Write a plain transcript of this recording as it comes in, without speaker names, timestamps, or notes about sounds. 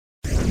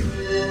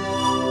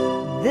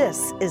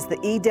This is the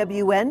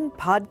EWN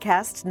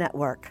Podcast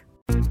Network.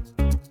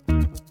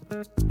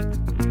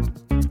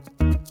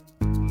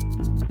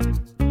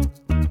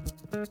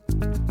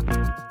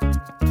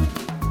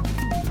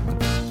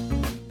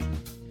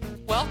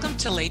 Welcome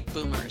to Late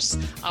Boomers,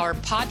 our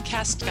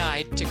podcast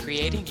guide to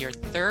creating your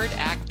third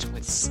act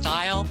with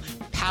style,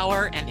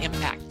 power, and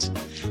impact.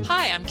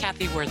 Hi, I'm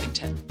Kathy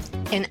Worthington.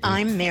 And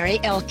I'm Mary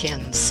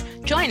Elkins.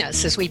 Join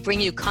us as we bring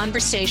you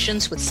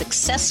conversations with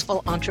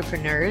successful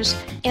entrepreneurs,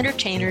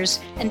 entertainers,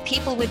 and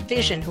people with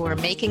vision who are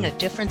making a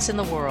difference in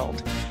the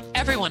world.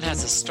 Everyone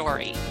has a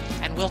story,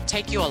 and we'll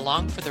take you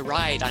along for the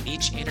ride on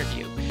each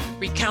interview,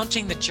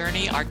 recounting the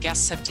journey our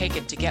guests have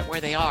taken to get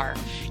where they are,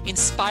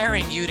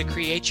 inspiring you to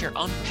create your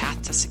own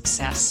path to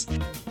success.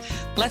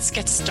 Let's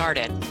get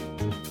started.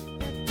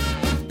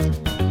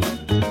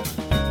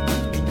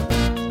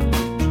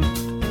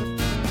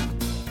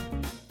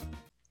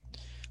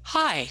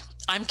 Hi,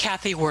 I'm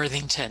Kathy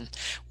Worthington.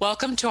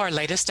 Welcome to our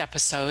latest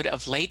episode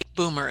of Late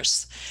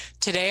Boomers.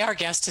 Today our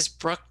guest is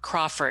Brooke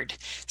Crawford,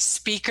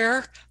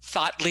 speaker,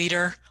 thought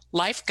leader,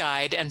 life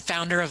guide, and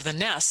founder of The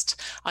Nest,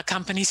 a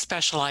company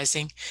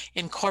specializing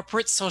in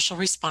corporate social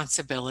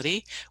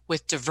responsibility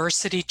with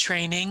diversity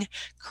training,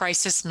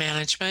 crisis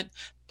management,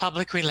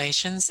 public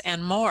relations,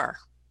 and more.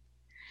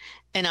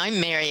 And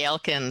I'm Mary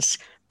Elkins.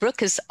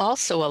 Brooke is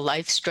also a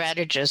life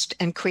strategist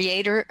and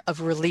creator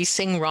of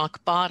Releasing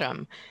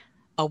Rockbottom,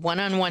 a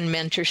one-on-one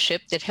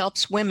mentorship that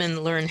helps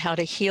women learn how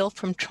to heal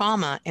from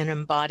trauma and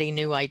embody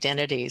new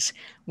identities.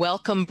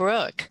 Welcome,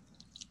 Brooke.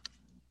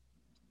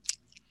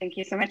 Thank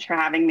you so much for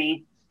having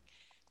me.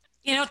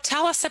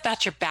 Tell us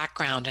about your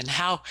background and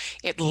how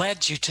it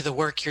led you to the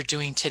work you're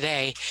doing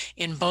today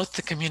in both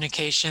the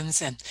communications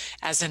and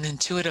as an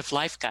intuitive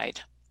life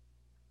guide.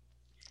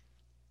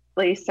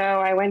 So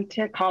I went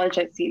to college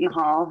at Seton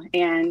Hall,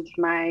 and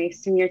my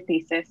senior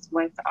thesis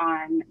was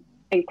on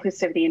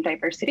inclusivity and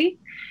diversity.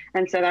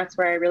 And so that's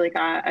where I really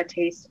got a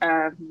taste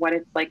of what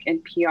it's like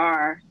in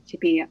PR to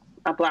be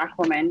a Black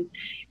woman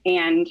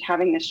and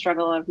having the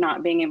struggle of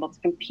not being able to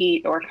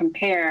compete or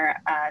compare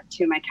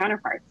to my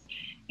counterparts.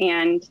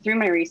 And through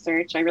my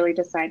research, I really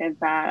decided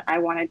that I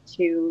wanted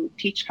to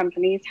teach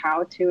companies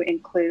how to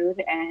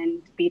include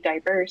and be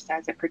diverse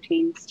as it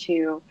pertains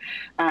to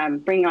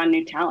bring on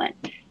new talent.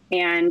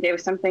 And it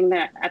was something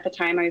that at the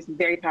time I was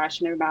very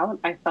passionate about.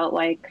 I felt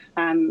like,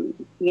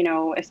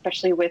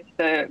 especially with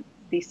the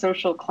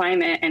social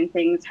climate and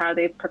things, how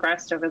they've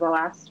progressed over the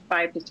last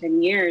 5 to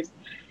 10 years,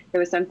 it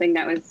was something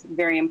that was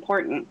very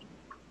important.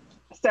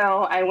 So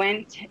I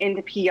went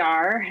into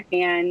PR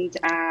and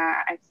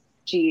I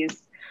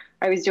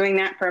was doing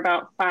that for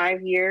about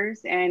 5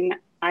 years. And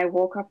I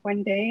woke up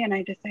one day and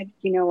I decided,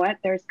 you know what,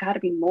 there's got to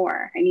be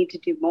more. I need to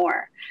do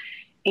more.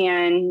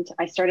 And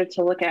I started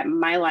to look at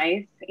my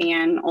life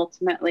and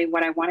ultimately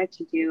what I wanted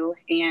to do.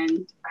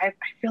 And I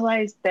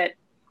realized that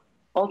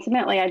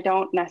ultimately I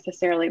don't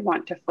necessarily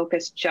want to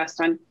focus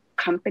just on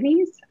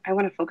companies. I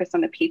want to focus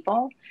on the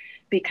people,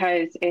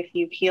 because if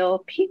you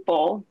heal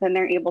people, then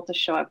they're able to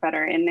show up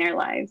better in their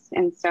lives.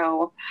 And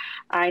so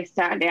I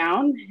sat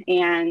down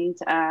and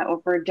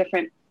over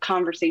different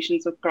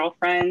conversations with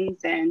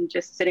girlfriends and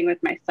just sitting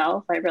with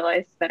myself, I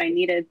realized that I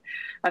needed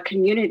a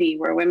community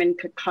where women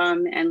could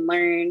come and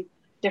learn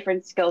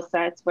different skill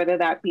sets, whether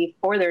that be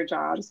for their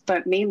jobs,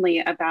 but mainly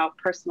about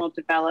personal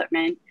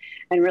development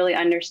and really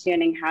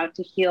understanding how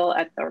to heal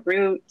at the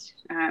root,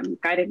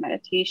 guided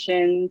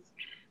meditations.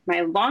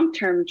 My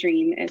long-term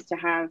dream is to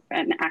have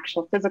an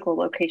actual physical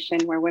location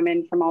where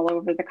women from all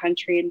over the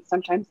country and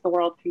sometimes the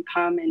world can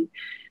come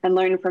and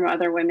learn from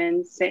other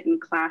women, sit in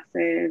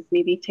classes,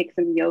 maybe take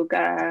some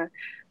yoga,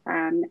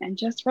 and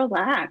just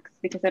relax,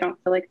 because I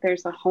don't feel like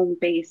there's a home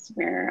base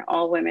where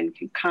all women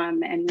can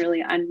come and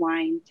really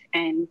unwind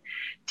and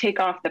take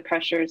off the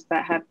pressures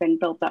that have been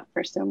built up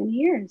for so many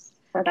years.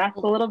 So that's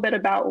a little bit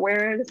about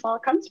where this all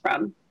comes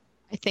from.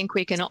 I think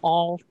we can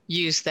all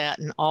use that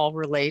and all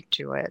relate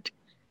to it.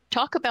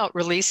 Talk about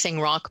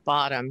releasing rock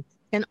bottom.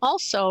 And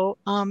also,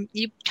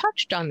 you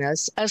touched on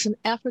this as an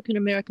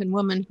African-American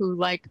woman who,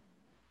 like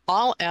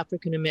all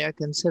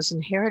African-Americans, has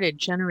inherited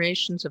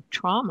generations of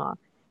trauma.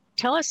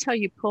 Tell us how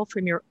you pull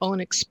from your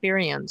own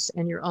experience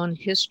and your own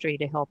history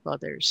to help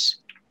others.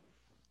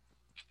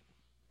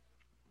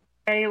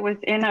 I was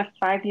in a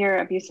 5-year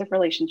abusive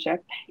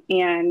relationship,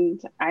 and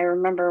I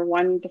remember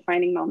one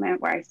defining moment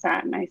where I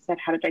sat and I said,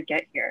 how did I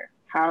get here?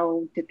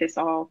 How did this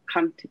all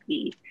come to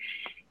be?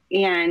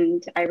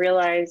 And I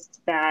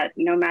realized that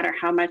no matter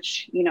how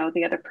much,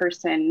 the other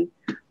person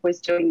was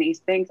doing these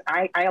things,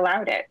 I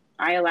allowed it.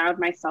 I allowed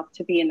myself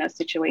to be in those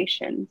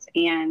situations.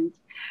 And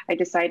I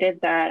decided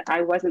that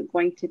I wasn't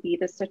going to be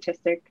the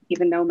statistic,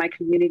 even though my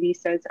community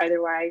says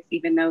otherwise,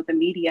 even though the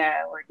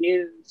media or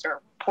news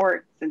or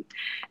reports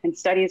and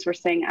studies were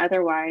saying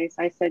otherwise.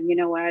 I said, you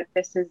know what,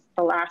 this is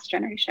the last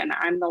generation.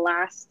 I'm the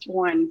last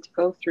one to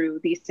go through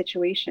these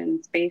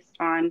situations based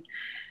on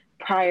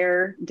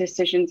prior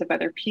decisions of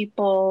other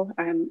people.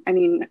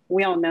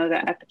 We all know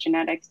that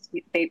epigenetics,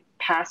 they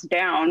pass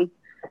down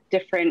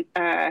different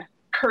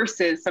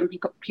curses, some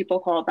people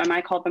call them.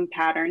 I call them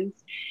patterns.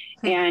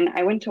 And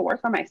I went to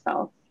work on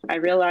myself. I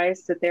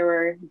realized that there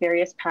were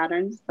various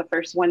patterns. The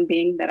first one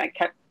being that I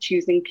kept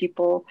choosing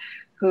people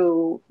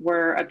who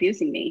were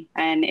abusing me.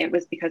 And it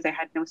was because I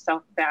had no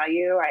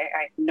self-value. I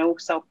had no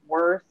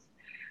self-worth.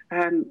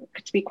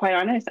 To be quite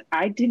honest,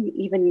 I didn't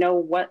even know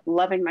what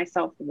loving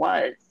myself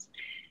was.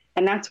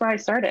 And that's where I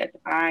started.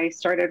 I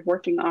started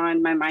working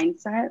on my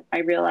mindset. I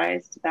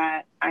realized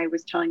that I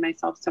was telling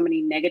myself so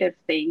many negative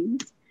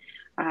things.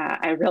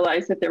 I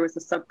realized that there was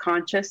a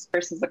subconscious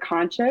versus a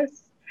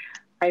conscious.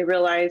 I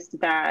realized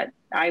that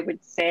I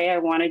would say I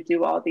want to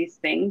do all these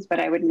things, but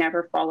I would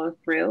never follow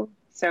through.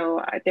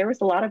 So there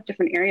was a lot of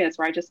different areas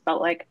where I just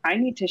felt like I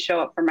need to show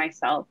up for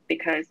myself,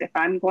 because if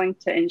I'm going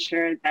to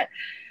ensure that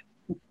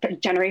the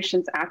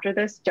generations after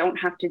this don't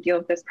have to deal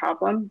with this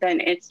problem, then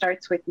it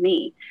starts with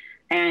me.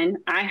 And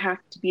I have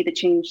to be the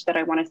change that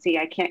I want to see.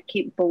 I can't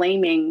keep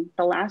blaming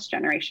the last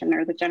generation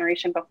or the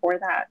generation before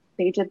that.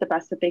 They did the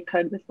best that they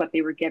could with what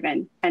they were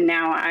given. And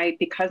now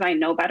because I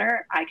know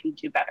better, I can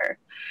do better.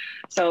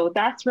 So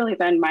that's really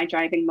been my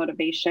driving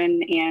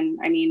motivation. And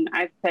I mean,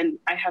 I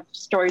have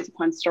stories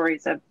upon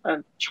stories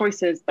of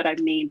choices that I've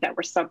made that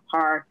were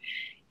subpar.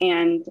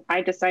 And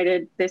I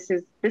decided this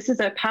is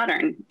a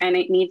pattern and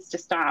it needs to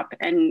stop.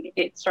 And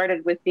it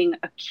started with being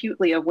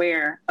acutely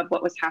aware of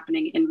what was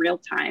happening in real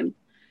time,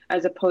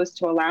 as opposed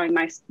to allowing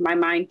my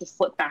mind to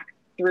slip back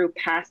through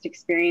past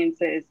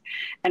experiences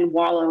and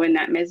wallow in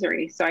that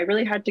misery. So I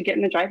really had to get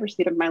in the driver's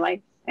seat of my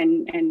life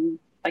and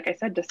like I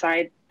said,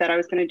 decide that I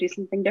was going to do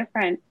something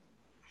different.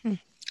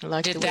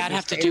 Did that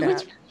have to do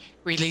with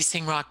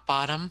releasing rock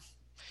bottom?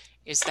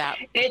 It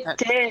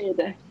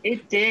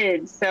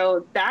did.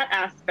 So that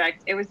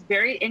aspect, it was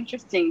very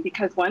interesting,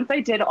 because once I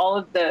did all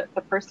of the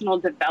personal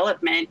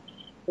development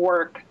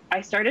work,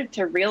 I started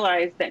to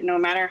realize that no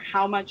matter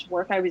how much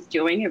work I was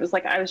doing, it was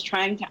like I was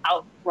trying to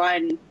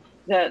outrun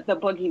the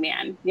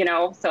boogeyman, you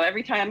know? So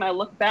every time I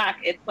look back,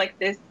 it's like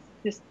this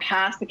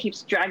past that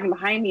keeps dragging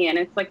behind me. And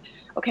it's like,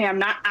 okay, I'm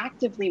not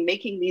actively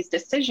making these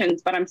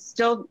decisions, but I'm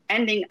still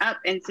ending up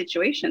in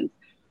situations.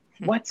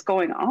 What's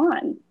going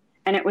on?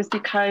 And it was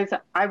because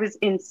I was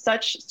in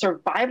such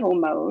survival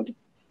mode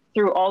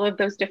through all of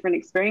those different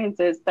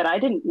experiences that I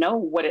didn't know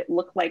what it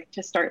looked like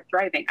to start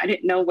thriving. I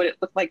didn't know what it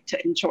looked like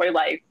to enjoy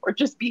life or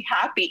just be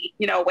happy,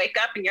 you know, wake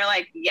up and you're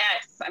like,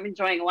 yes, I'm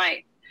enjoying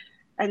life.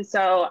 And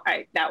so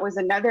that was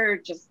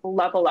another just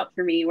level up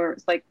for me, where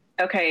it's like,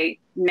 okay,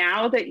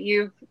 now that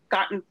you've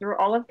gotten through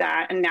all of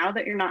that, and now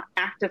that you're not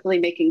actively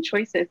making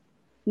choices,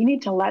 you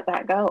need to let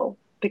that go,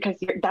 because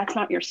that's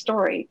not your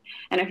story.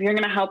 And if you're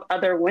going to help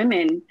other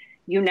women,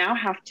 you now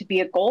have to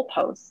be a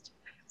goalpost.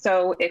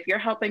 So if you're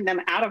helping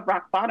them out of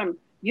rock bottom,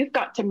 you've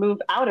got to move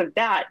out of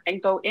that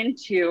and go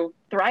into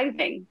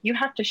thriving. You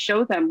have to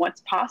show them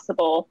what's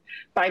possible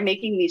by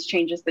making these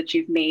changes that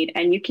you've made.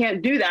 And you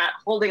can't do that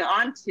holding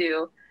on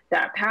to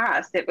that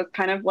past. It was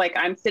kind of like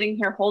I'm sitting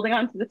here holding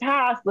on to the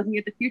past, looking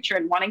at the future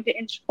and wanting to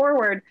inch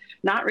forward,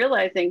 not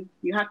realizing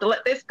you have to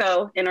let this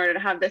go in order to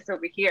have this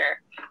over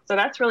here. So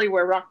that's really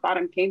where rock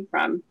bottom came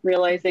from,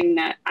 realizing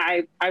that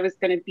I was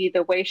going to be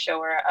the way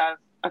shower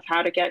of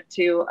how to get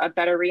to a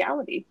better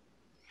reality.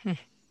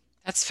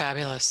 That's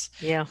fabulous.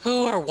 Yeah.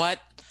 Who or what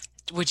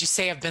would you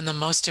say have been the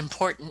most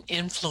important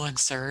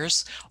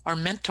influencers or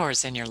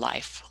mentors in your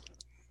life?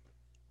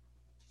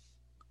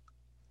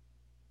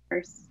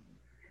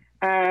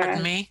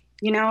 Pardon me?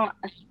 You know,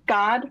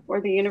 God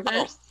or the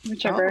universe,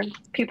 whichever.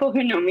 People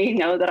who know me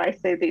know that I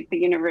say that the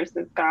universe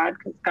is God,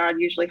 because God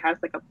usually has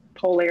like a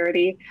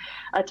polarity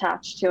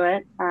attached to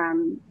it.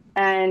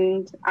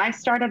 And I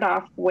started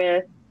off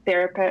with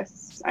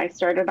therapists. I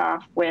started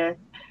off with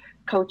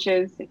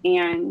coaches,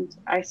 and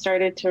I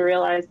started to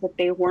realize that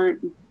they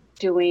weren't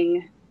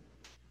doing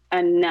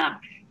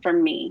enough for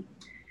me.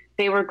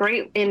 They were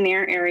great in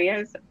their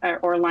areas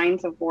or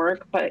lines of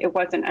work, but it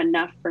wasn't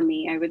enough for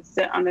me. I would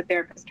sit on the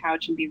therapist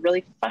couch and be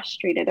really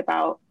frustrated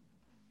about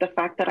the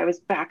fact that I was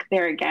back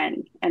there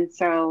again. And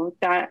so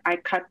that I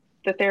cut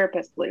the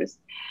therapist loose.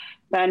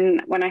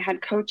 Then when I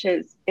had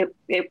coaches,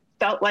 it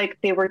felt like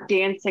they were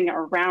dancing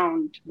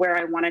around where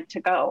I wanted to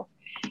go.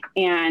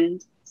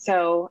 And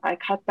so I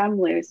cut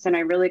them loose, and I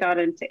really got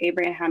into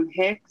Abraham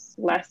Hicks,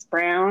 Les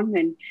Brown,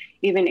 and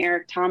even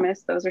Eric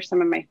Thomas. Those are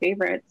some of my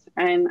favorites.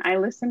 And I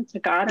listened to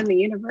God and the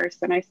universe,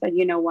 and I said,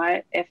 you know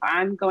what, if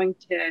I'm going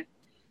to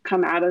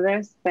come out of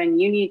this, then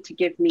you need to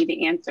give me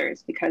the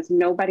answers, because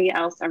nobody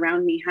else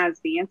around me has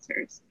the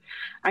answers.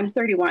 I'm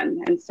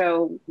 31. And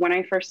so when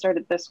I first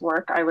started this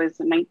work, I was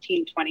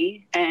 19,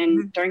 20.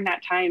 And during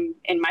that time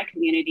in my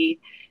community,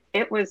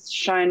 it was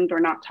shunned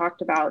or not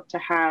talked about to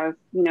have,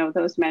 you know,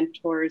 those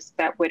mentors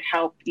that would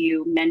help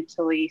you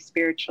mentally,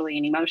 spiritually,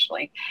 and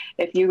emotionally.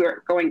 If you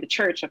were going to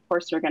church, of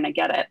course, you're going to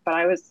get it. But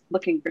I was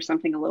looking for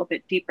something a little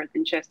bit deeper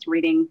than just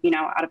reading, you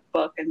know, out of a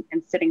book and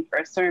sitting for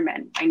a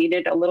sermon. I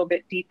needed a little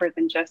bit deeper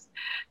than just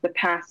the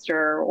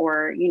pastor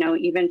or, you know,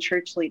 even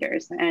church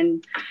leaders.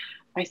 And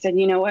I said,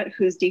 you know what,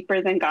 who's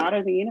deeper than God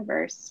or the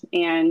universe?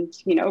 And,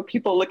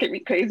 people look at me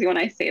crazy when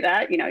I say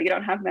that, you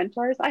don't have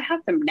mentors. I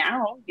have them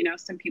now,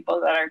 some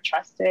people that are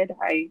trusted.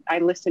 I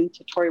listen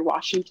to Tori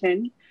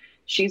Washington.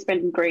 She's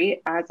been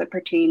great as it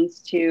pertains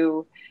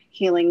to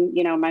healing,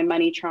 my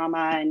money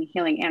trauma and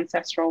healing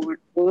ancestral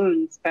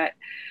wounds. But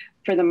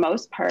for the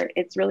most part,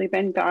 it's really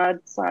been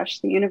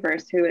God/the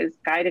universe who has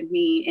guided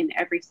me in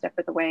every step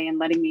of the way and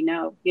letting me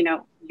know,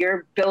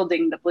 you're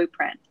building the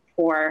blueprint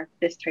for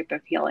this type of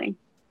healing.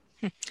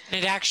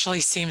 It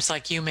actually seems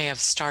like you may have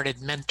started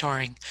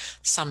mentoring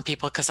some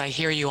people, because I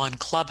hear you on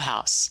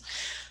Clubhouse.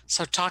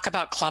 So talk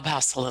about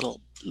Clubhouse a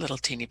little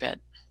teeny bit.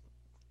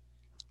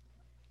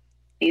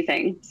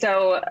 Amazing.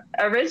 So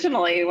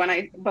originally,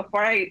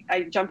 before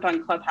I jumped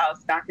on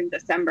Clubhouse back in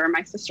December,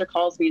 my sister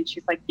calls me and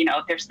she's like,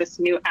 there's this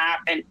new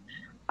app, and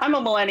I'm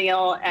a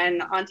millennial,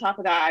 and on top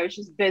of that, I was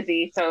just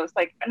busy. So it's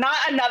like, not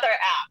another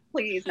app,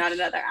 please, not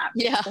another app.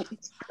 Yeah. Like,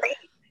 it's great.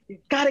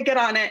 You've got to get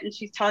on it. And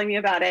she's telling me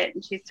about it.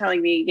 And she's telling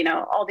me,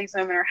 all these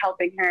women are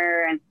helping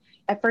her. And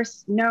at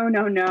first, no.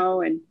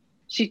 And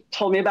she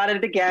told me about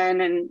it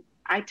again. And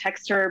I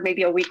text her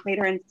maybe a week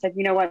later and said,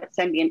 you know what,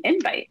 send me an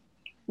invite.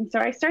 And so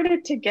I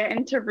started to get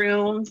into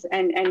rooms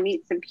and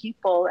meet some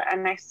people.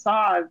 And I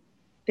saw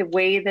the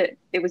way that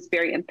it was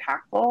very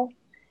impactful.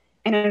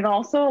 And it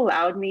also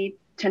allowed me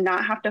to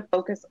not have to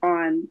focus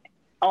on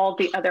all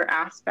the other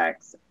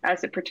aspects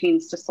as it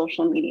pertains to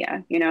social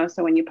media.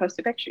 So when you post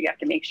a picture, you have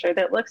to make sure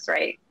that it looks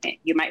right.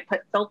 You might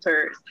put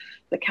filters,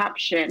 the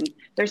caption,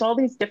 there's all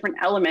these different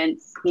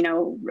elements,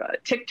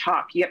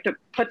 TikTok, you have to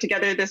put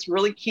together this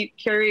really cute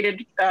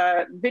curated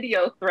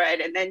video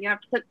thread, and then you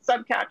have to put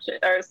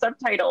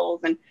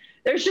subtitles, and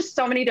there's just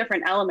so many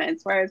different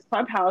elements. Whereas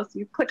Clubhouse,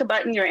 you click a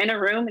button, you're in a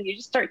room and you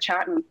just start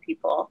chatting with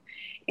people.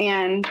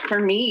 And for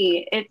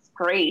me, it's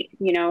great.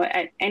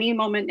 At any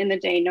moment in the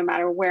day, no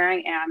matter where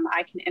I am,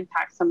 I can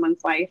impact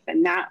someone's life.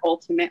 And that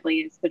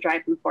ultimately is the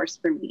driving force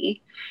for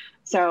me.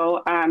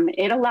 So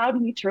it allowed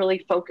me to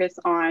really focus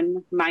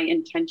on my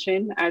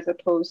intention as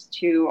opposed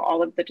to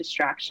all of the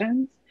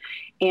distractions.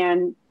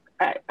 And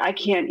I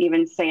can't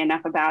even say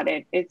enough about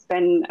it. It's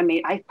been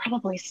amazing. I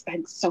probably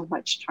spent so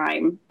much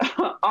time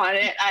on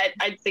it.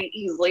 I'd say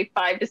easily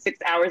 5 to 6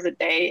 hours a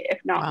day, if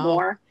not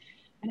more.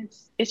 And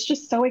it's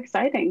just so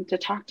exciting to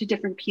talk to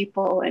different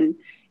people, and,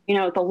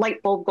 the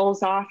light bulb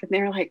goes off and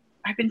they're like,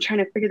 I've been trying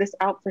to figure this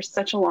out for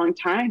such a long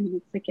time. And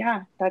it's like,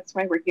 yeah, that's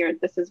why we're here.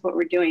 This is what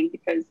we're doing,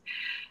 because,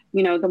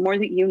 the more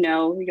that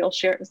you'll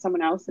share it with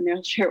someone else, and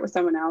they'll share it with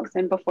someone else.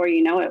 And before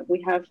you know it,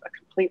 we have a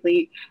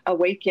completely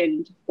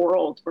awakened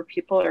world where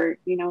people are,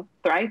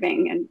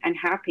 thriving and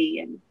happy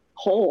and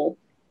whole.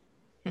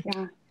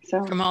 Yeah.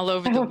 So from all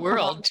over the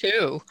world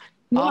too.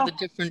 All the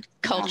different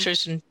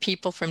cultures and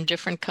people from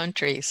different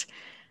countries.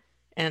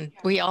 And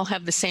we all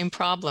have the same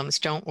problems,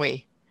 don't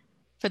we?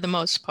 For the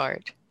most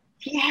part.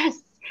 Yes.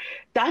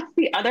 That's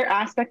the other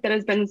aspect that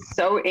has been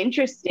so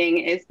interesting,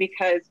 is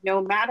because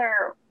no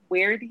matter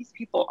where these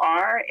people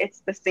are,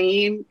 it's the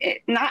same.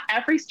 Not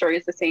every story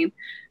is the same,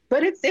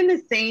 but it's in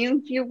the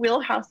same few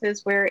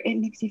wheelhouses where it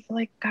makes you feel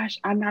like, gosh,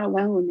 I'm not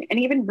alone. And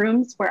even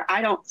rooms where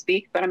I don't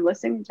speak, but I'm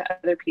listening to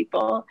other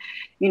people,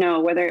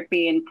 whether it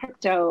be in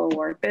crypto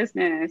or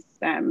business,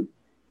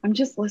 I'm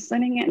just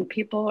listening, and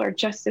people are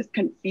just as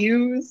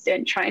confused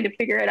and trying to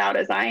figure it out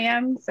as I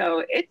am.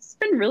 So it's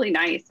been really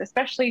nice,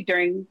 especially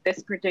during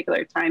this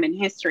particular time in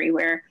history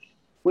where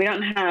we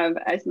don't have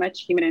as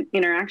much human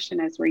interaction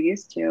as we're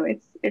used to.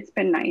 It's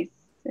been nice.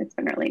 It's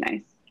been really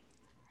nice.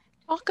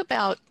 Talk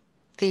about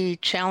the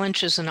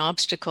challenges and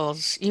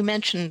obstacles. You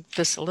mentioned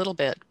this a little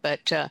bit,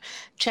 but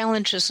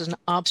challenges and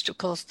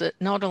obstacles that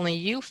not only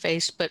you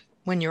face, but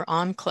when you're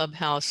on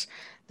Clubhouse,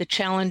 the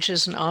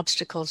challenges and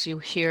obstacles you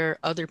hear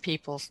other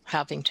people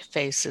having to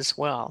face as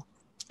well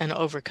and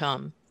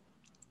overcome.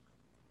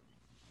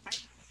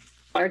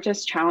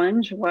 Largest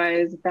challenge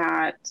was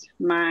that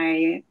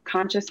my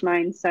conscious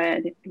mind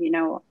said,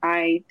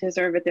 I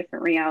deserve a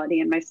different reality,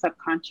 and my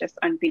subconscious,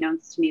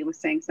 unbeknownst to me, was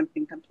saying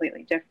something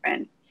completely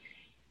different.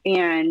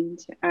 And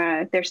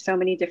there's so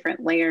many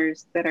different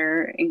layers that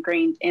are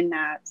ingrained in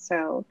that.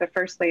 So the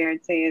first layer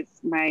I'd say is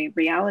my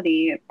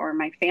reality, or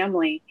my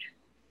family.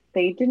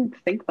 They didn't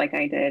think like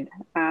I did.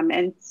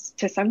 And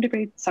to some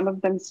degree, some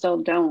of them still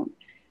don't.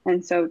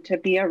 And so to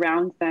be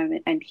around them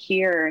and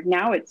hear,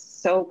 now it's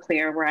so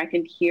clear where I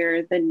can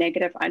hear the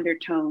negative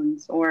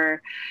undertones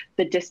or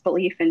the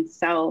disbelief in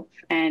self.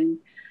 And,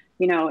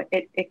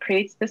 it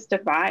creates this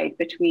divide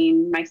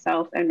between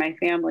myself and my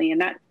family.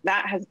 And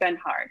that has been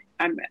hard.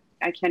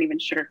 I can't even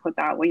sugarcoat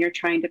that. When you're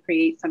trying to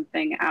create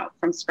something out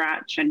from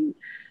scratch, and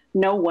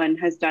no one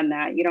has done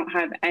that, you don't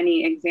have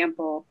any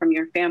example from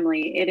your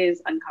family, it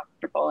is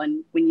uncomfortable.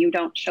 And when you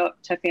don't show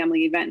up to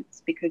family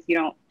events because you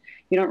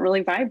don't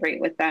really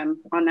vibrate with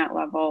them on that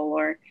level,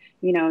 or,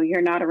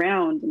 you're not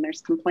around and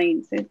there's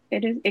complaints,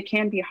 it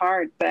can be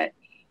hard. But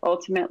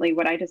ultimately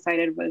what I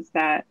decided was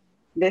that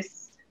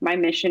my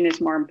mission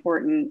is more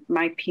important.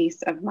 My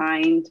peace of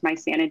mind, my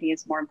sanity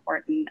is more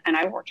important. And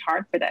I worked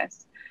hard for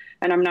this,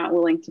 and I'm not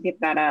willing to give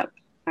that up.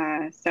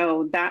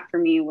 So that for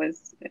me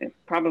was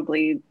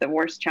probably the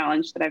worst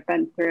challenge that I've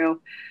been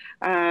through.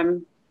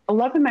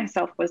 Loving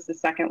myself was the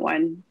second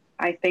one.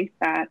 I think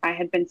that I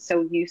had been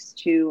so used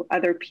to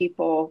other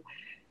people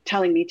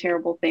telling me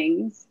terrible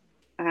things.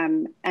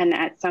 And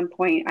at some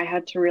point, I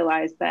had to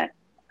realize that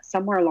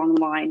somewhere along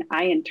the line,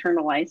 I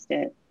internalized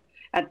it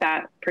at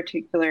that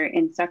particular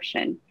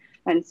inception.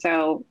 And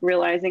so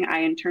realizing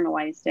I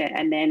internalized it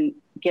and then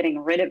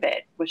getting rid of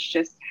it was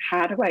just,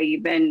 how do I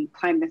even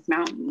climb this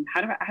mountain?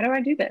 How do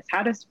I do this?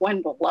 How does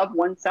one love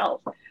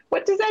oneself?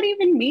 What does that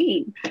even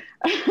mean?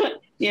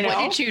 You know?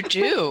 What did you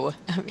do?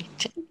 I mean,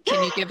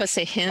 can you give us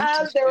a hint?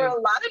 There were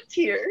a lot of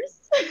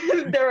tears.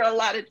 There were a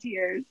lot of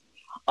tears,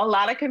 a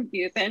lot of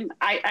confusion.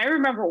 I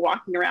remember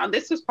walking around.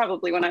 This was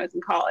probably when I was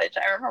in college.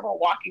 I remember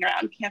walking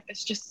around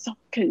campus just so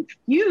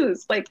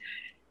confused. Like,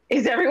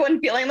 is everyone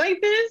feeling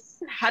like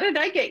this? How did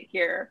I get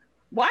here?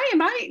 Why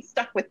am I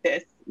stuck with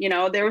this? You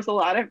know, there was a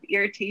lot of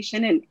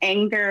irritation and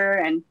anger.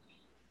 And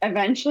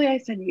eventually I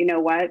said, you know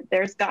what?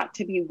 There's got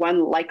to be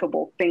one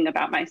likable thing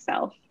about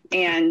myself.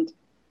 And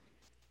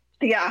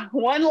yeah,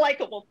 one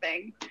likable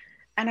thing.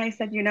 And I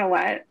said, you know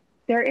what?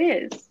 There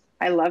is.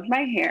 I love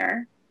my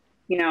hair.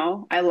 You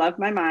know, I love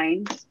my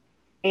mind.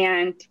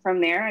 And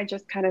from there, I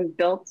just kind of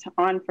built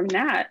on from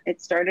that.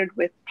 It started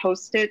with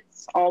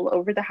Post-its all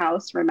over the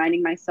house,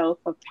 reminding myself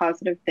of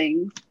positive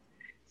things.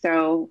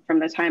 So from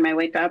the time I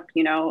wake up,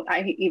 you know,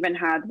 I even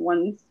had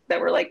ones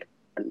that were like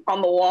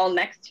on the wall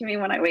next to me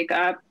when I wake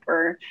up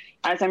or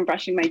as I'm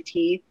brushing my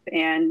teeth.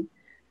 And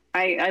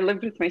I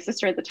lived with my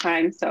sister at the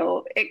time.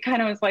 So it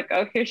kind of was like,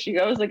 oh, here she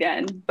goes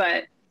again.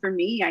 But for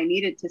me, I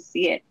needed to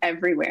see it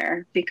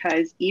everywhere,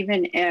 because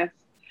even if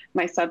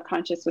my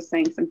subconscious was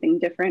saying something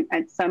different,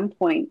 at some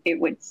point it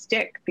would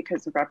stick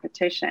because of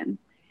repetition.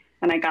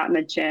 And I got in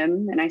the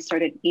gym and I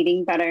started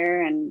eating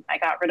better, and I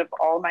got rid of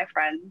all my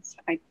friends.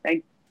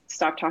 I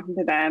stopped talking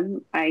to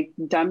them. I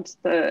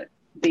dumped the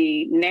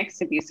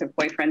next abusive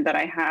boyfriend that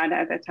I had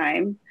at the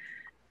time.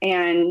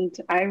 And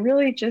I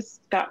really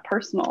just got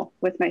personal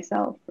with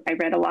myself. I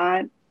read a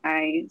lot.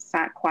 I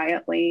sat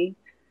quietly.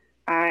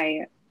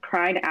 I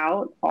cried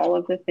out all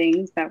of the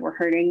things that were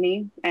hurting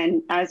me.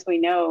 And as we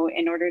know,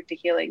 in order to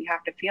heal it, you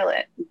have to feel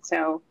it.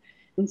 So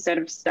instead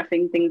of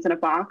stuffing things in a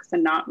box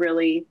and not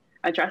really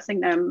addressing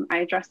them, I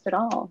addressed it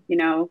all, you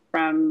know,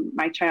 from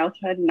my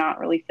childhood, not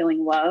really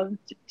feeling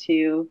loved,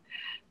 to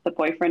the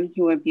boyfriend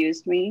who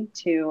abused me,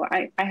 to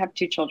I have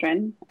 2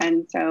 children.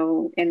 And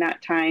so in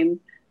that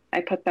time, I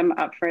put them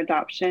up for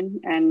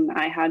adoption, and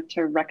I had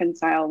to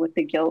reconcile with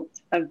the guilt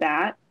of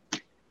that,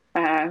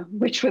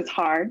 which was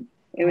hard.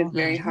 It was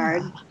very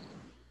hard.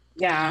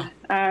 Yeah.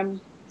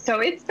 So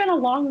it's been a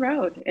long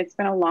road. It's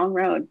been a long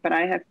road, but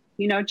I have,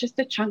 you know, just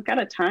a chunk at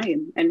a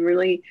time. And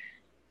really,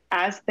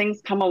 as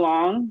things come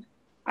along,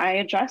 I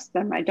address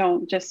them. I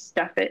don't just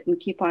stuff it and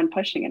keep on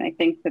pushing. And I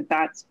think that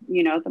that's,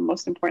 you know, the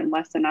most important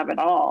lesson of it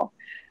all.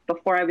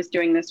 Before I was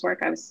doing this work,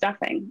 I was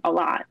stuffing a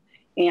lot.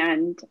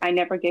 And I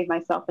never gave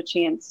myself a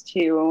chance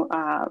to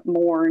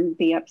mourn,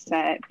 be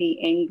upset, be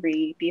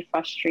angry, be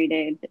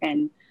frustrated,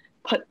 and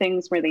put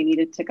things where they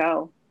needed to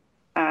go.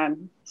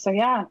 So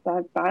yeah,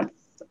 that's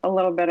a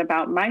little bit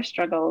about my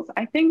struggles.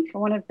 I think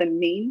one of the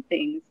main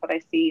things that I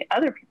see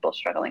other people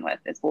struggling with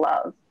is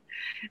love,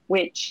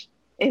 which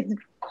is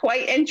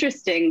quite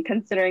interesting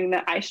considering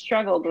that I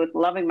struggled with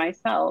loving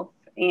myself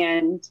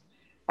and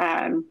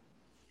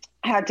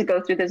had to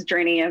go through this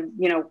journey of,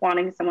 you know,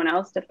 wanting someone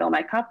else to fill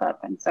my cup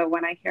up. And so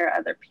when I hear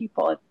other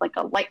people, it's like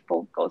a light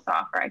bulb goes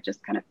off, or I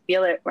just kind of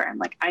feel it, where I'm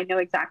like, I know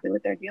exactly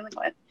what they're dealing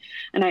with,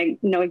 and I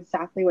know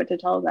exactly what to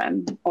tell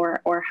them,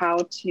 or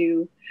how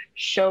to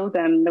show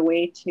them the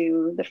way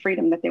to the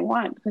freedom that they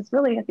want. Because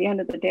really, at the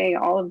end of the day,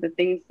 all of the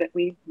things that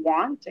we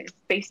want is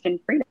based in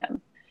freedom.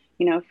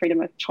 You know,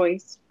 freedom of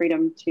choice,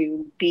 freedom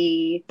to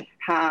be,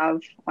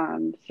 have,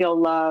 feel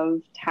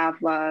loved, have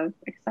love,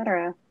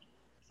 etc.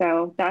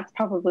 So that's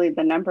probably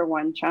the number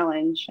one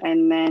challenge.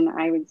 And then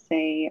I would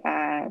say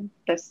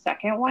the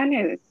second one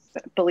is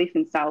belief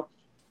in self.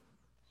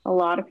 A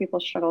lot of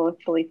people struggle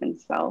with belief in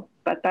self,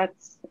 but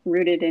that's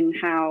rooted in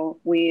how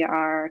we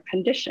are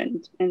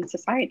conditioned in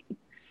society.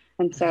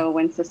 And so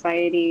when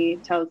society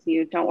tells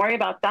you, don't worry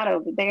about that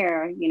over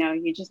there, you know,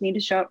 you just need to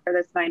show up for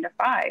this 9 to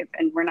 5.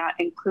 And we're not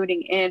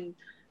including in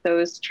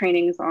those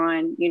trainings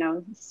on, you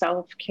know,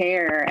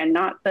 self-care, and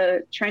not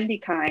the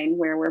trendy kind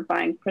where we're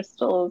buying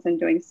crystals and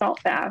doing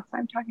salt baths.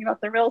 I'm talking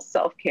about the real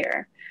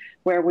self-care,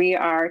 where we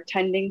are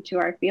tending to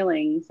our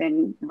feelings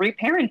and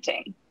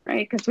reparenting,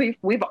 right? Because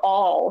we've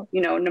all,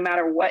 you know, no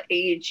matter what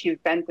age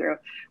you've been through,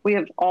 we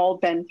have all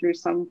been through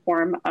some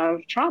form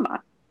of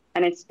trauma.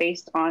 And it's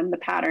based on the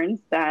patterns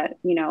that,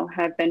 you know,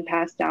 have been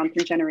passed down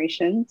through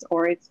generations,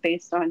 or it's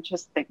based on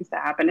just things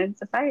that happen in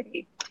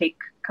society. Take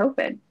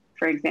COVID,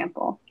 for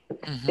example.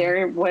 Mm-hmm.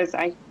 There was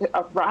a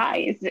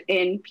rise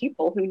in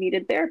people who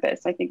needed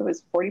therapists. I think it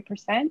was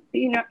 40%,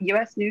 you know,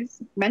 U.S. News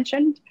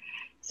mentioned.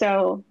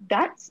 So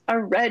that's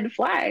a red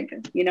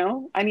flag, you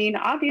know? I mean,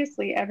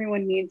 obviously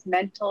everyone needs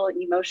mental,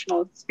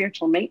 emotional,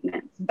 spiritual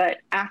maintenance, but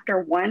after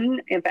one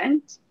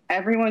event,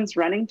 everyone's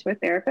running to a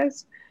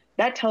therapist.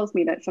 That tells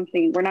me that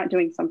we're not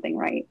doing something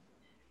right.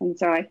 And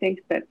so I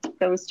think that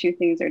those two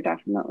things are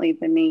definitely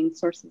the main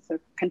sources of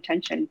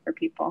contention for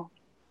people.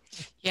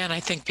 Yeah, and I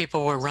think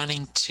people were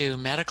running to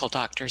medical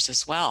doctors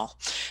as well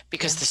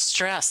because the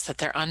stress that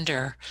they're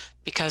under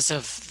because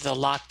of the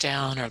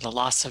lockdown or the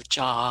loss of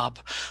job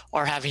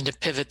or having to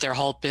pivot their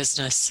whole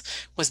business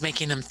was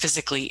making them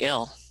physically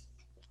ill.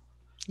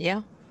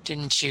 Yeah.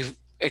 Didn't you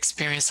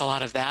experience a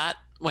lot of that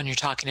when you're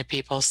talking to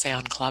people, say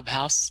on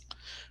Clubhouse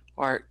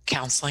or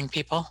counseling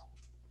people?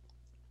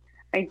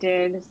 I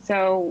did.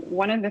 So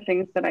one of the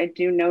things that I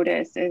do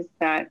notice is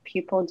that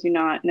people do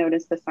not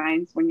notice the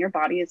signs when your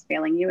body is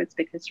failing you. It's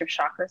because your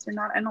chakras are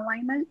not in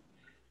alignment.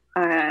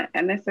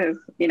 And this is,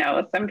 you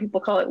know, some people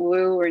call it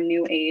woo or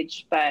new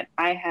age, but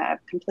I have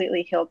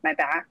completely healed my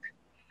back.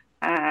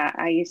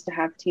 I used to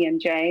have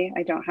TMJ.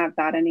 I don't have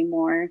that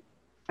anymore.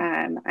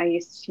 I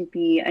used to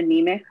be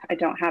anemic. I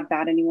don't have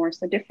that anymore.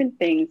 So different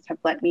things have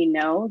let me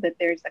know that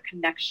there's a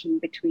connection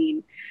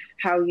between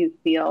how you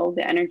feel,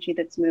 the energy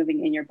that's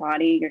moving in your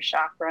body, your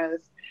chakras,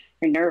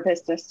 your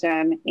nervous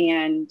system,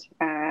 and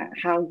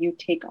how you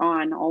take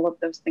on all of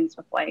those things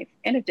with life,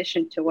 in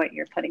addition to what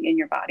you're putting in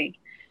your body.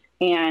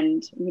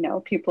 And, you know,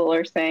 people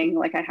are saying,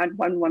 like, I had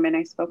one woman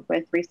I spoke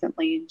with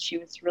recently, and she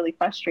was really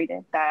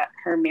frustrated that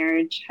her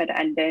marriage had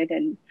ended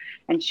and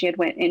she had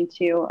went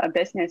into a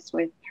business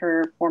with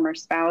her former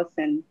spouse.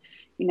 And,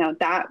 you know,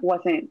 that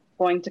wasn't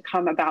going to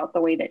come about the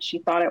way that she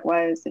thought it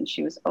was. And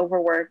she was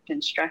overworked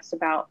and stressed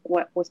about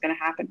what was going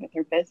to happen with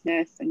her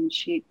business. And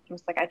she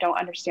was like, I don't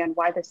understand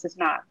why this is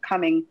not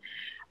coming.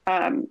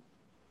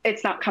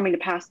 It's not coming to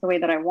pass the way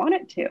that I want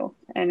it to.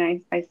 And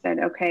I said,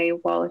 okay,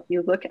 well, if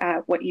you look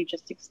at what you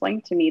just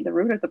explained to me, the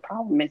root of the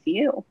problem is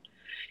you.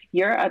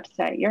 You're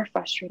upset, you're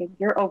frustrated,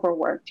 you're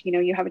overworked. You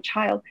know, you have a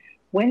child.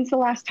 When's the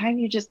last time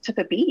you just took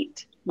a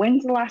beat?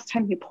 When's the last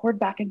time you poured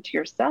back into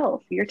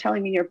yourself? You're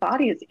telling me your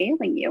body is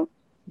ailing you.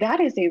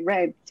 That is a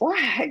red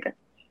flag.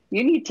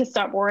 You need to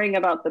stop worrying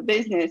about the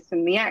business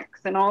and the ex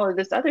and all of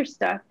this other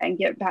stuff and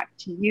get back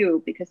to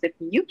you, because if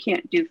you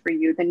can't do for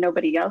you, then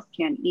nobody else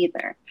can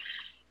either.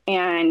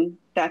 And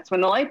that's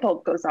when the light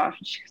bulb goes off.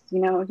 And she goes, you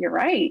know, you're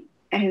right.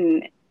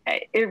 And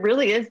it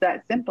really is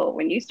that simple.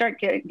 When you start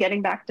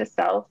getting back to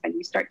self and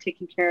you start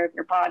taking care of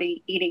your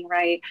body, eating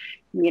right,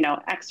 you know,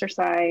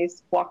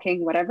 exercise,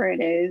 walking, whatever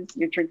it is,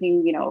 you're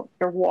drinking, you know,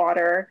 your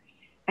water,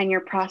 and you're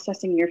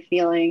processing your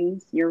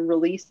feelings, you're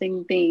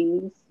releasing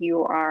things,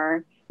 you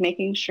are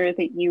making sure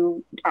that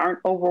you aren't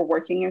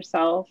overworking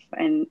yourself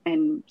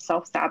and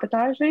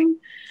self-sabotaging,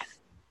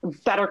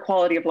 better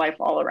quality of life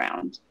all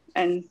around.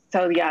 And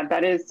so, yeah,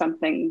 that is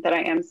something that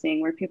I am seeing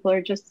where people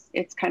are just,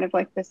 it's kind of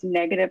like this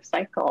negative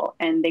cycle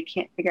and they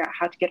can't figure out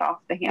how to get off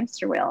the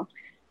hamster wheel.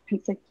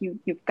 It's like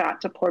you've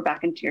got to pour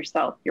back into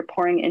yourself. You're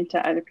pouring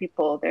into other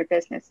people, their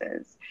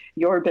businesses,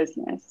 your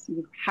business.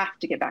 You have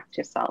to get back to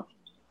yourself.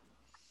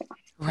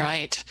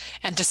 Right.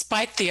 And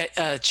despite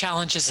the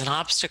challenges and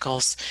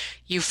obstacles,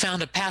 you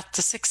found a path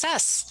to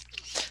success.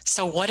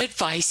 So what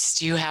advice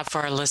do you have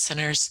for our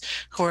listeners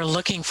who are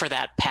looking for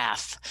that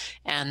path?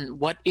 And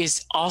what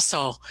is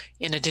also,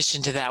 in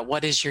addition to that,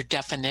 what is your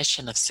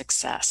definition of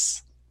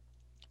success?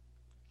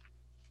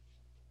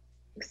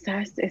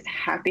 Success is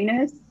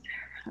happiness,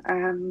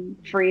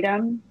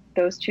 freedom.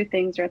 Those two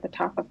things are at the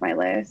top of my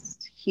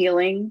list.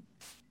 Healing.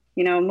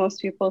 You know,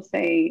 most people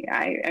say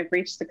I've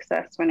reached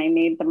success when I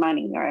made the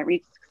money, or I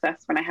reached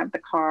success when I have the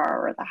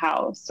car or the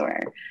house, or,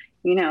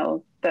 you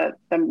know, the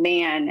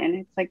man. And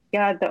it's like,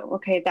 yeah,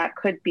 okay, that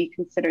could be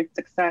considered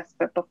success.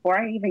 But before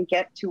I even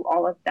get to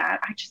all of that,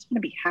 I just want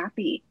to be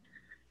happy.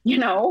 You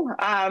know,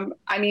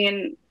 I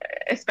mean,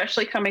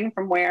 especially coming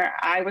from where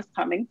I was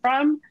coming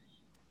from,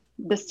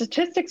 the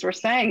statistics were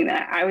saying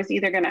that I was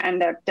either going to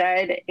end up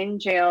dead, in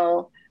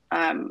jail,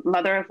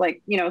 mother of,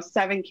 like, you know,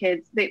 7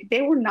 kids.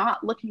 They were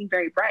not looking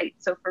very bright.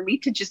 So for me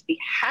to just be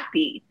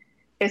happy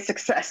is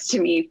success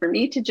to me. For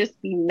me to just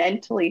be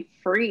mentally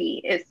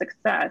free is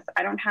success.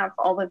 I don't have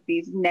all of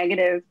these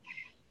negative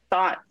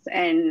thoughts.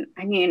 And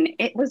I mean,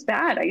 it was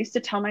bad. I used to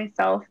tell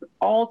myself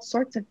all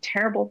sorts of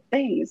terrible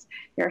things.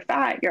 You're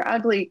fat, you're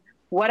ugly,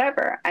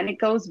 whatever. And it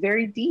goes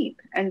very deep.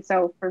 And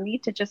so for me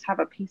to just have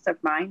a peace of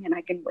mind and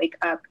I can wake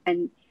up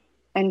and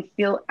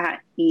feel at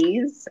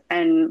ease,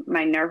 and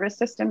my nervous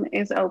system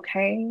is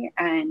okay,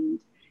 and,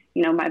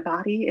 you know, my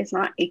body is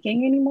not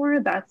aching anymore,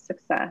 that's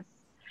success.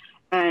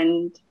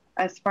 And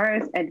as far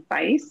as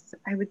advice,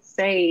 I would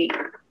say,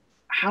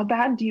 how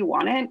bad do you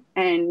want it?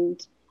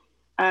 And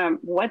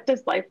what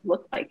does life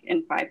look like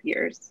in 5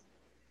 years?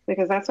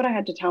 Because that's what I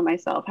had to tell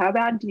myself. How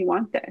bad do you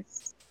want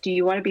this? Do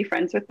you want to be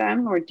friends with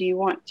them, or do you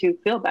want to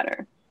feel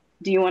better?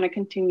 Do you want to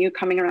continue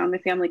coming around the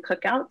family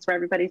cookouts where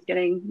everybody's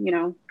getting, you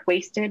know,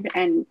 wasted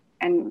and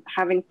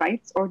having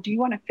fights, or do you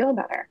want to feel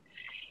better?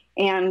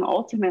 And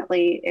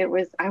ultimately it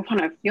was, I want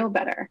to feel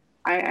better.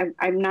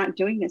 I'm not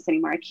doing this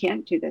anymore. I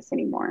can't do this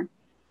anymore.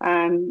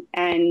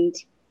 And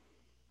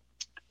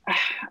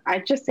I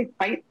just say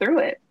fight through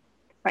it.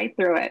 Fight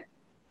through it.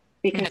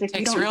 Because if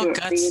you don't do it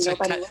for you,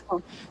 nobody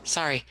will.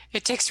 Sorry.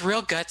 It takes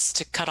real guts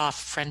to cut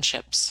off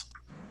friendships.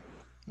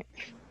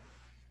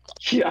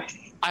 Yes.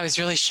 I was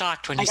really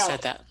shocked when you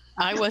said that.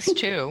 I was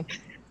too.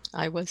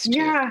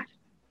 Yeah.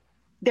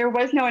 There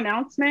was no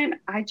announcement.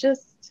 I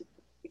just,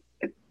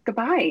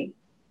 goodbye,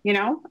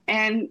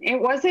 and it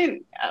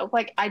wasn't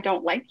like, I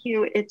don't like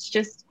you. It's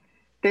just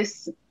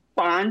this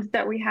bond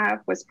that we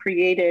have was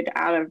created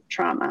out of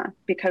trauma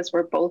because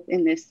we're both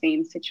in this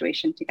same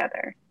situation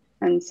together.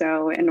 And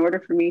so in order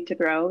for me to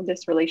grow,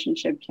 this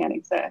relationship can't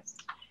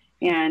exist.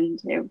 And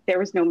there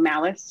was no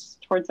malice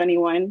towards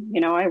anyone.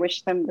 I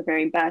wish them the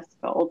very best,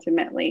 but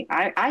ultimately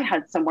I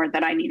had somewhere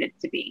that I needed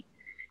to be.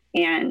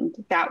 And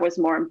that was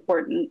more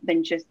important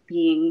than just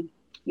being,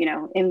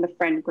 in the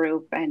friend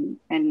group and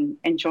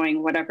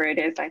enjoying whatever it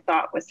is I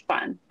thought was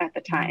fun at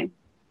the time.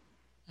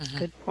 Mm-hmm.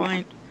 Good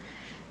point.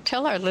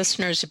 Tell our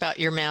listeners about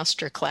your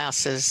master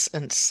classes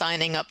and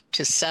signing up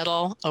to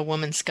settle, A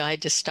Woman's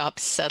Guide to Stop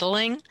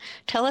Settling.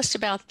 Tell us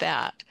about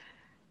that.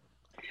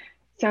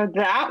 So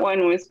that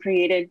one was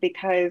created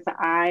because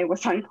I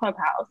was on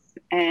Clubhouse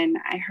and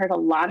I heard a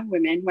lot of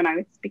women, when I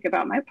would speak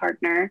about my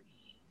partner,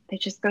 they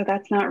just go,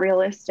 that's not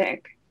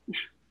realistic.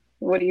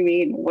 What do you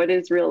mean? What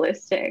is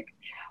realistic?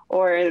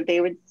 Or they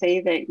would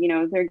say that,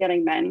 they're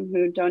getting men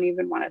who don't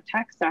even want to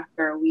text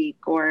after a week,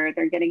 or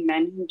they're getting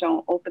men who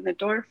don't open the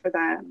door for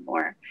them,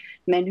 or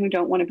men who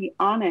don't want to be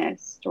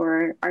honest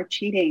or are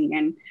cheating.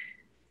 And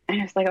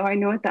it's like, oh, I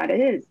know what that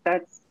is.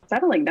 That's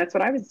settling. That's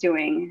what I was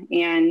doing.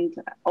 And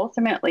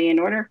ultimately, in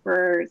order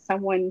for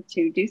someone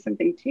to do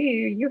something to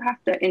you, you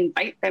have to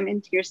invite them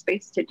into your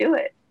space to do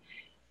it.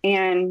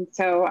 And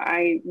so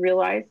I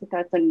realized that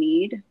that's a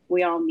need.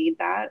 We all need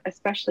that,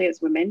 especially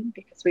as women,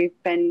 because we've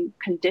been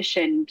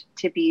conditioned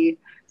to be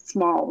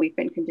small. We've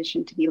been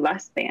conditioned to be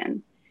less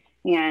than.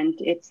 And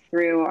it's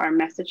through our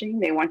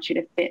messaging. They want you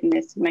to fit in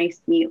this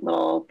nice, neat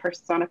little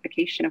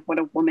personification of what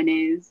a woman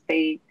is.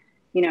 They,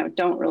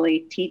 don't really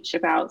teach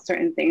about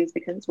certain things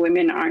because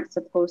women aren't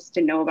supposed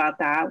to know about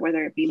that,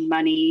 whether it be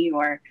money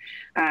or,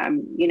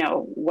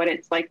 what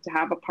it's like to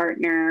have a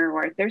partner,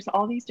 or there's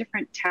all these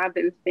different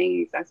taboo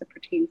things as it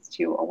pertains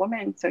to a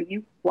woman. So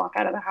you walk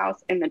out of the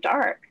house in the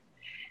dark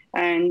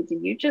and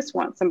you just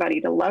want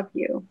somebody to love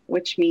you,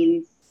 which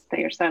means that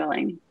you're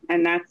settling.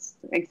 And that's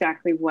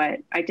exactly what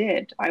I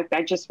did.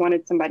 I just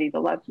wanted somebody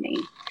to love me.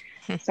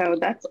 So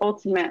that's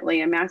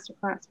ultimately a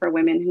masterclass for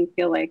women who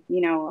feel like,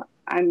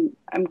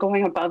 I'm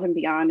going above and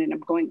beyond and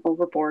I'm going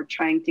overboard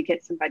trying to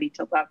get somebody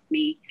to love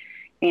me.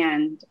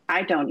 And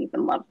I don't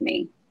even love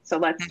me. So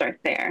let's start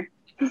there.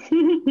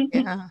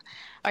 Yeah.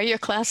 Are your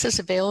classes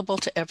available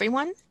to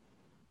everyone?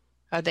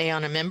 Are they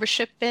on a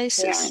membership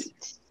basis? Yeah.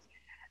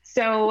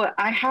 So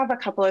I have a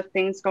couple of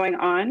things going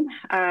on.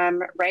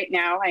 Right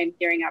now, I'm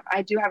gearing up.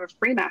 I do have a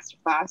free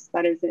masterclass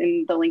that is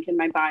in the link in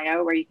my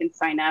bio where you can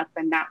sign up,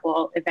 and that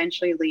will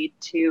eventually lead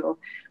to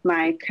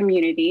my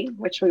community,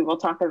 which we will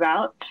talk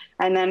about.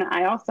 And then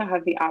I also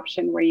have the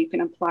option where you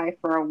can apply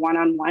for a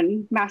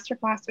one-on-one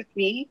masterclass with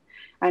me.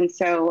 And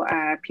so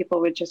people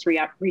would just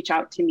reach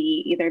out to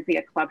me either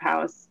via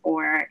Clubhouse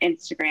or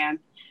Instagram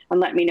and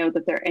let me know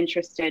that they're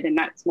interested. And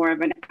that's more of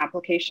an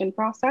application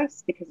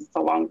process because it's a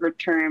longer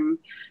term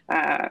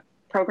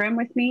program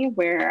with me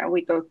where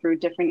we go through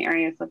different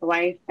areas of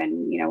life.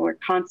 And, we're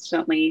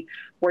constantly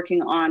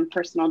working on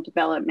personal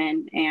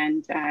development.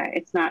 And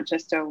it's not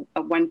just a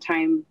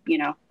one-time,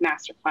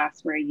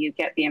 masterclass where you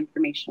get the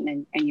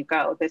information and you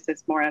go. This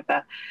is more of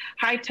a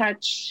high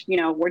touch,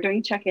 we're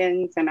doing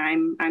check-ins and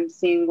I'm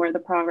seeing where the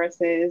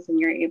progress is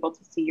and you're able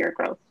to see your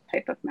growth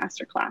type of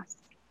masterclass.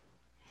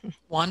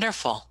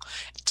 Wonderful.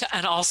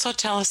 And also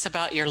tell us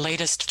about your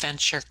latest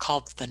venture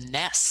called The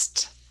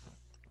Nest.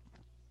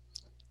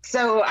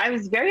 So I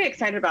was very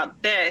excited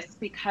about this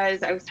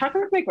because I was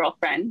talking with my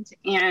girlfriend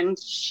and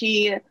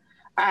so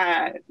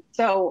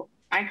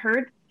I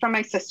heard from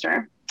my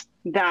sister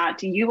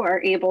that you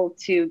are able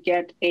to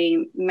get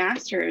a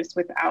master's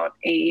without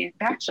a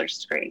bachelor's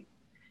degree.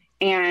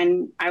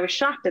 And I was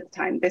shocked at the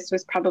time. This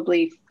was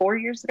probably 4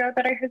 years ago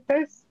that I heard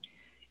this.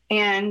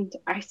 And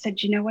I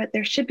said, you know what,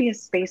 there should be a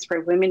space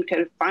where women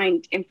could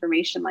find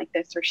information like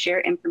this or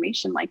share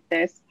information like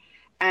this.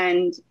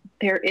 And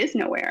there is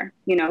nowhere,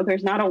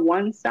 there's not a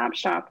one-stop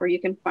shop where you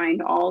can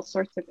find all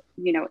sorts of,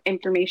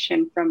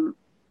 information from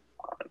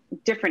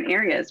different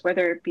areas,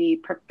 whether it be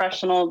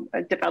professional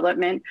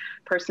development,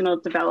 personal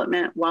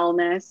development,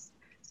 wellness,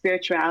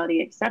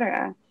 spirituality,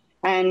 etc.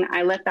 And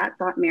I let that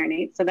thought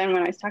marinate. So then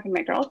when I was talking to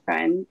my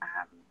girlfriend,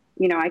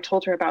 I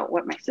told her about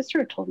what my sister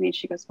had told me, and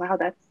she goes, wow,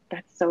 that's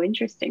so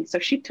interesting. So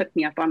she took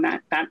me up on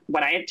that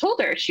what I had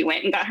told her. She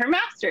went and got her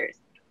master's.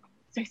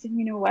 So I said,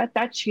 you know what?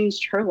 That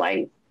changed her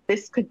life.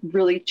 This could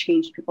really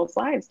change people's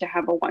lives to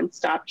have a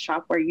one-stop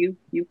shop where you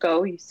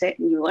go, you sit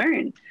and you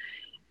learn.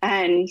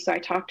 And so I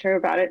talked to her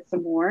about it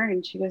some more,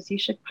 and she goes, you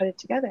should put it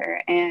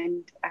together.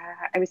 And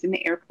I was in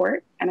the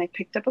airport and I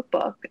picked up a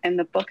book, and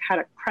the book had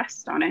a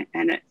crest on it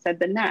and it said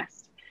The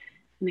Nest.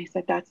 And I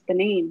said, that's the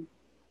name.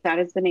 That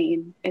is the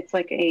name. It's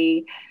like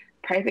a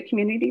private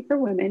community for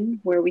women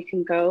where we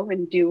can go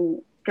and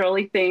do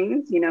girly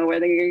things,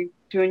 whether you're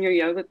doing your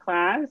yoga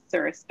class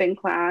or a spin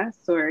class,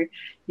 or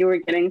you were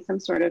getting some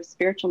sort of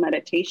spiritual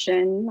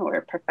meditation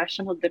or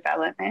professional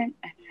development.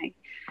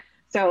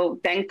 So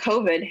then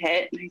COVID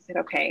hit and I said,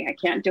 okay, I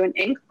can't do an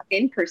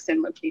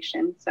in-person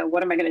location. So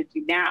what am I going to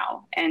do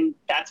now? And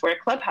that's where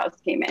Clubhouse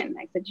came in.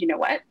 I said, you know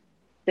what?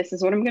 This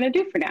is what I'm going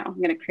to do for now.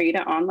 I'm going to create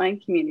an online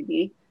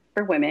community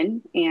for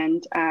women.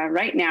 And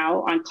right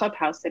now on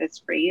Clubhouse, it is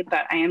free,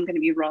 but I am going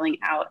to be rolling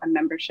out a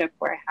membership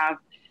where I have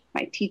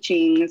my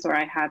teachings, or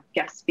I have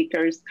guest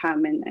speakers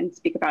come and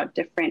speak about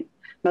different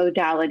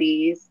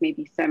modalities,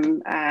 maybe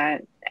some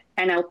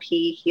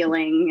NLP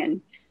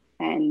healing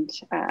and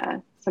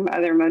some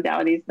other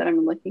modalities that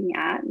I'm looking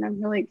at. And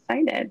I'm really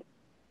excited.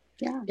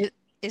 Yeah.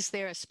 Is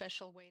there a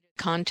special way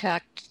to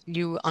contact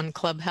you on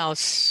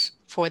Clubhouse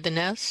for the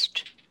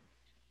Nest?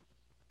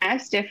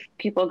 Asked if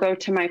people go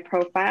to my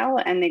profile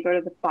and they go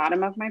to the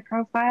bottom of my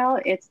profile,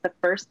 it's the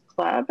first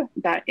club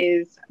that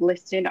is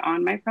listed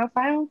on my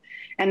profile.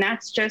 And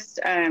that's just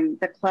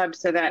the club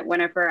so that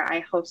whenever I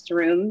host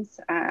rooms,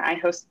 I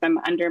host them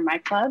under my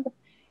club.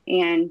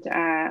 And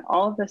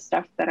all of the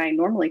stuff that I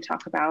normally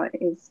talk about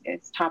is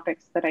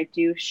topics that I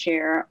do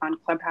share on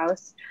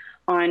Clubhouse.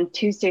 On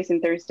Tuesdays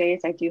and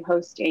Thursdays, I do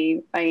host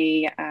a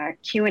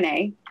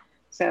Q&A.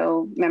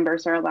 So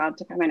members are allowed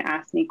to come and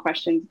ask me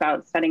questions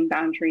about setting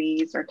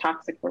boundaries or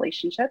toxic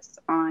relationships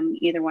on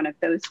either one of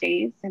those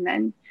days. And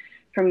then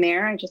from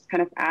there, I just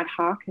kind of ad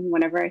hoc. And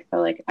whenever I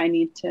feel like I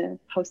need to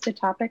host a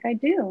topic, I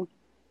do.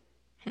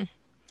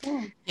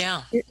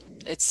 Yeah,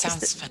 it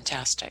sounds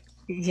fantastic.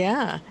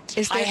 Yeah.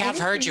 I have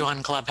heard you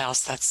on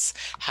Clubhouse. That's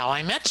how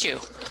I met you.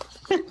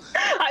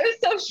 I was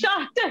so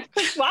shocked. I was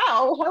like,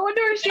 wow, I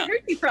wonder where she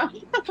heard me from.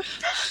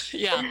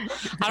 Yeah.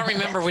 I don't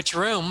remember which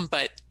room,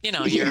 but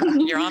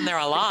you're on there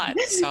a lot.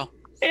 So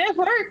it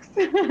works.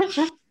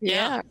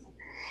 Yeah.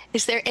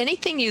 Is there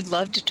anything you'd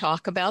love to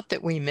talk about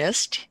that we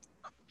missed?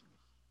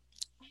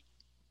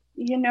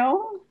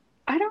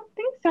 I don't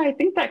think so. I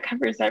think that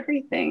covers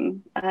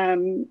everything.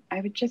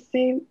 I would just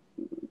say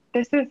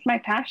this is my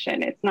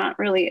passion. It's not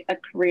really a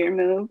career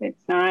move.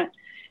 It's not,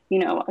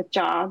 a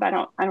job. I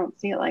don't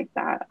see it like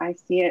that. I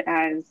see it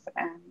as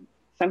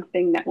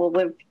something that will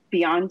live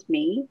beyond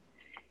me.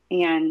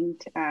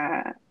 And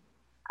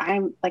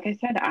I'm, like I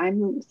said,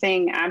 I'm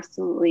saying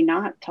absolutely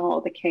not to all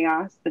the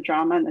chaos, the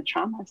drama, and the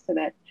trauma so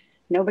that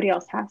nobody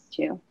else has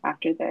to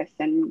after this.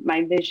 And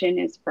my vision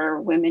is for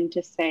women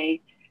to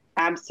say,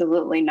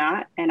 absolutely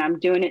not. And I'm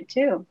doing it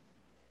too.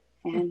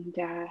 And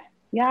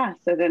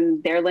so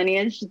then their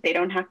lineage, they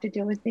don't have to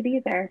deal with it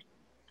either.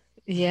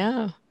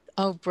 Yeah.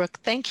 Oh, Brooke,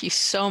 thank you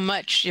so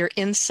much. Your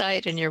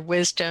insight and your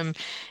wisdom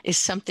is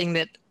something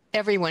that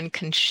everyone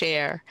can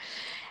share.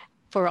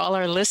 For all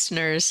our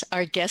listeners,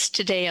 our guest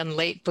today on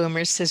Late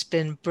Boomers has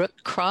been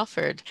Brooke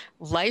Crawford,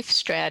 life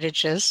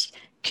strategist,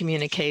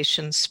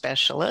 communications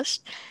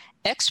specialist,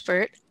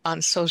 expert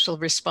on social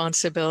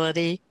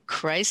responsibility,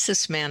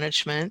 crisis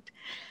management,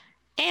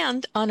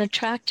 and on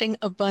attracting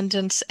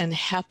abundance and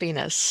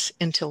happiness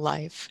into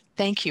life.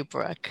 Thank you,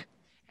 Brooke.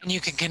 And you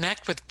can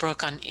connect with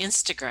Brooke on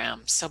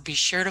Instagram. So be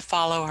sure to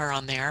follow her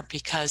on there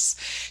because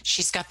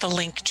she's got the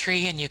link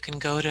tree and you can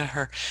go to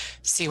her,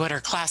 see what her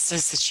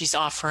classes that she's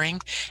offering,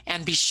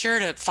 and be sure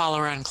to follow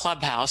her on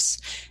Clubhouse.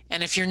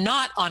 And if you're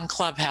not on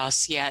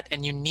Clubhouse yet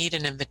and you need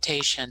an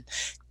invitation,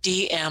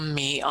 DM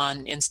me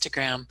on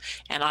Instagram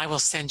and I will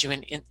send you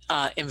an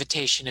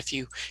invitation if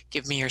you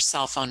give me your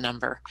cell phone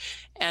number.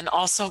 And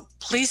also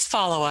please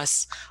follow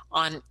us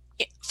on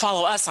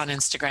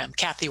Instagram,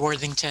 Kathy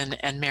Worthington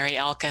and Mary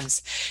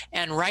Elkins,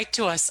 and write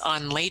to us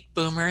on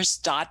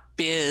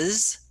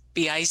lateboomers.biz,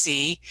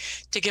 B-I-Z,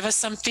 to give us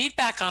some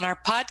feedback on our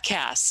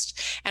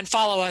podcast. And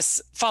follow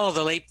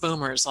the Late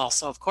Boomers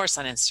also, of course,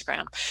 on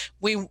Instagram.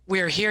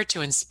 We're here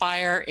to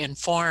inspire,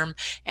 inform,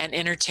 and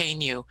entertain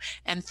you.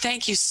 And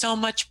thank you so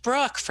much,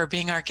 Brooke, for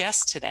being our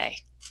guest today.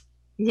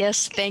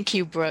 Yes, thank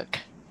you, Brooke.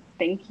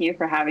 Thank you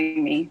for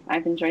having me.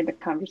 I've enjoyed the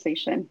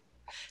conversation.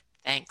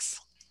 Thanks.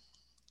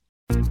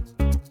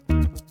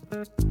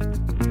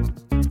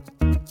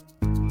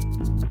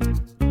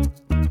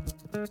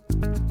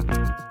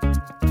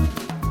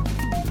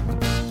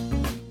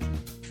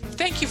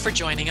 Thank you for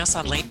joining us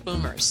on Late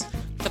Boomers,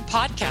 the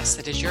podcast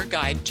that is your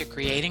guide to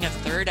creating a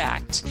third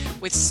act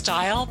with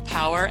style,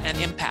 power, and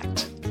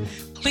impact.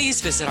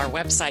 Please visit our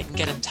website and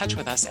get in touch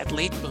with us at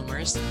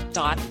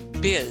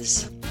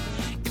lateboomers.biz.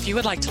 If you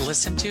would like to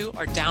listen to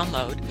or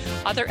download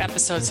other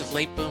episodes of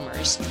Late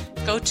Boomers,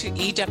 go to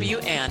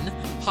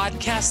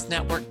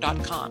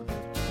ewnpodcastnetwork.com.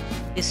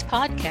 This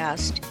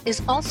podcast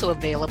is also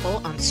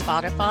available on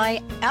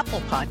Spotify,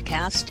 Apple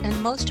Podcast,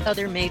 and most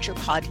other major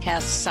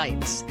podcast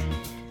sites.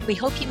 We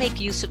hope you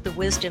make use of the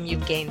wisdom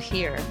you've gained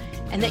here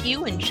and that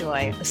you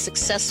enjoy a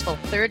successful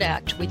third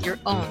act with your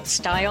own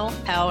style,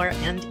 power,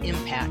 and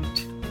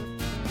impact.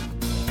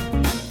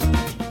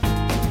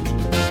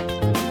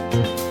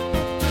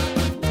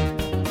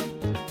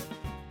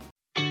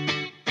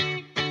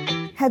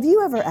 Have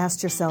you ever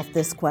asked yourself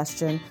this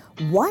question?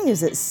 Why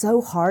is it so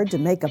hard to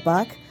make a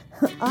buck?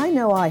 I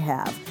know I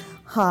have.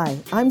 Hi,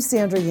 I'm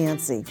Sandra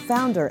Yancey,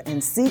 founder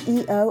and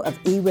CEO of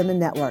eWomen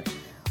Network.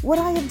 What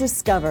I have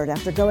discovered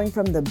after going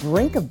from the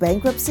brink of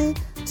bankruptcy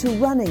to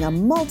running a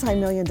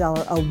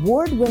multi-million-dollar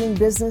award-winning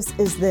business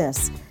is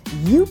this.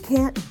 You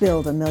can't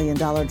build $1 million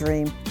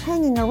dream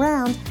hanging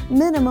around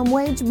minimum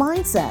wage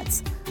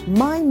mindsets.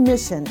 My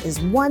mission is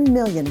 1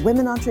 million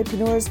women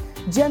entrepreneurs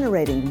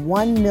generating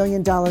 $1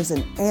 million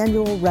in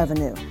annual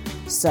revenue.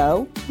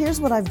 So here's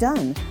what I've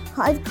done.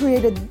 I've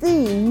created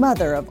the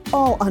mother of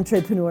all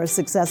entrepreneur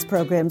success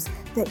programs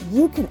that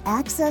you can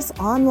access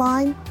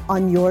online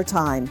on your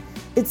time.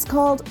 It's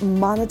called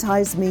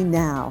Monetize Me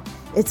Now.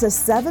 It's a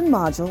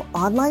 7-module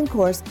online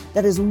course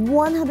that is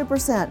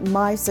 100%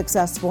 my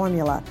success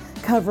formula,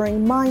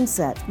 covering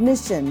mindset,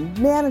 mission,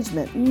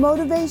 management,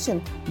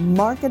 motivation,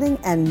 marketing,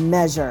 and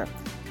measure.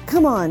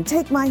 Come on,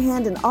 take my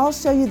hand and I'll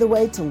show you the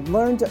way to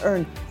learn to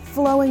earn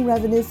flowing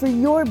revenue for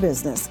your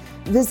business.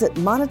 Visit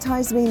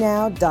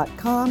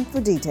monetizemenow.com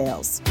for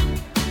details.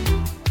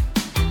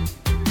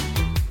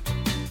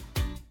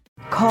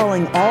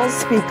 Calling all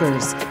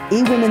speakers,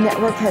 eWomen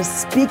Network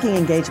has speaking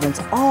engagements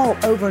all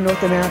over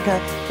North America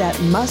that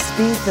must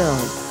be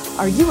filled.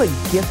 Are you a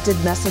gifted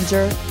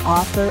messenger,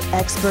 author,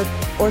 expert,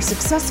 or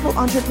successful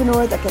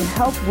entrepreneur that can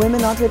help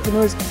women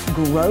entrepreneurs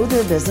grow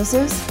their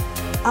businesses?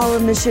 Our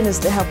mission is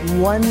to help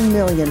 1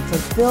 million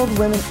fulfilled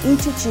women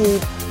each achieve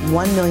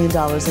 $1 million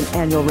in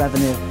annual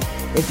revenue.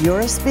 If you're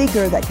a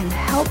speaker that can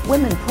help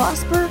women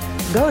prosper,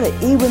 go to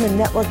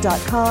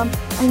eWomenNetwork.com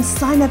and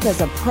sign up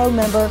as a pro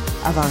member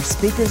of our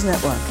Speakers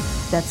Network.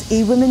 That's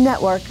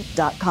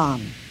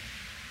eWomenNetwork.com.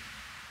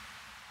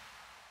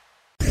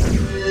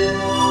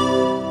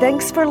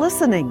 Thanks for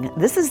listening.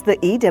 This is the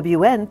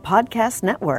EWN Podcast Network.